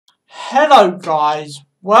Hello guys,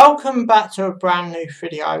 welcome back to a brand new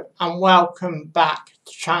video and welcome back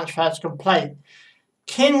to Transfers Complete.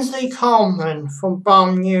 Kingsley Coman from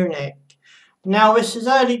Bayern Munich. Now this is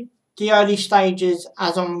the early stages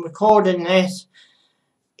as I'm recording this.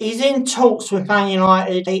 He's in talks with Man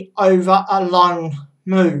United over a loan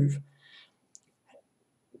move.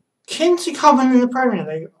 Kingsley Coman in the Premier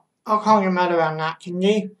League, I can't get mad around that, can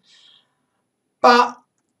you? But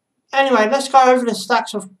anyway, let's go over the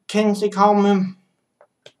stats of Kingsley Coman.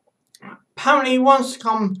 Apparently he wants to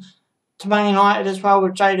come to Man United as well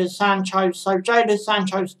with Jadon Sancho. So Jadon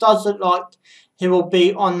Sancho does look like he will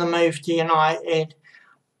be on the move to United.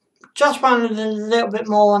 Just wanted a little bit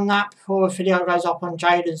more on that before the video goes up on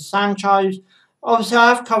Jadon Sancho. Obviously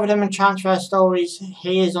I have covered him in transfer stories.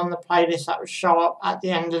 He is on the playlist that will show up at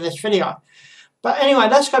the end of this video. But anyway,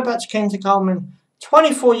 let's go back to Kingsley Coman.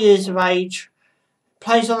 24 years of age.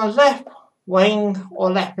 Plays on the left wing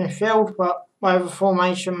or left midfield, but whatever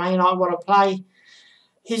formation Man United want to play.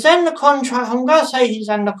 He's in the contract. I'm going to say he's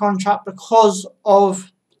in the contract because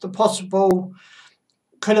of the possible,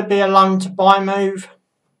 could it be a loan to buy move.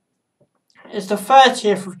 It's the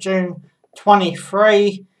 30th of June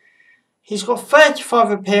 23. He's got 35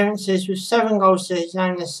 appearances with 7 goals to his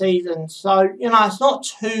name this season. So, you know, it's not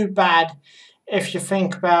too bad if you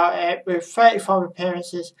think about it. With 35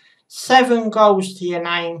 appearances, 7 goals to your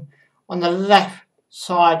name on the left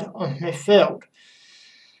side of midfield.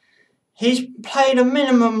 He's played a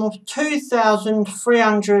minimum of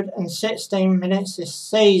 2,316 minutes this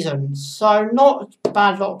season, so not a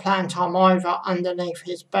bad lot of playing time either underneath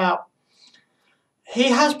his belt.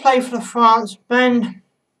 He has played for the France men.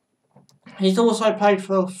 He's also played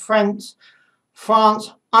for France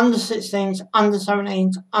under 16s, under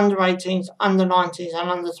 17s, under 18s, under 19s and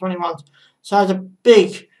under 21s. So there's a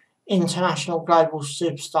big international global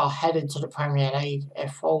superstar headed to the Premier League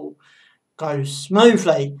if all goes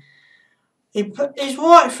smoothly. He's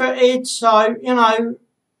right-footed, so, you know,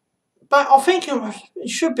 but I think he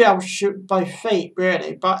should be able to shoot both feet,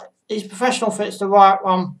 really, but his professional fit's the right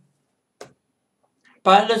one.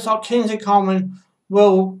 But it looks like Kingsley Coman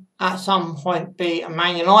will, at some point, be a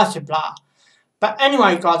Man United player. But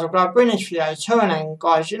anyway, guys, I'm going to bring this video to an end.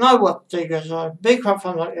 Guys, you know what to do, guys. Big thumbs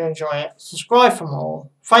up if you enjoy it. Subscribe for more.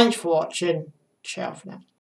 Thanks for watching. Ciao for now.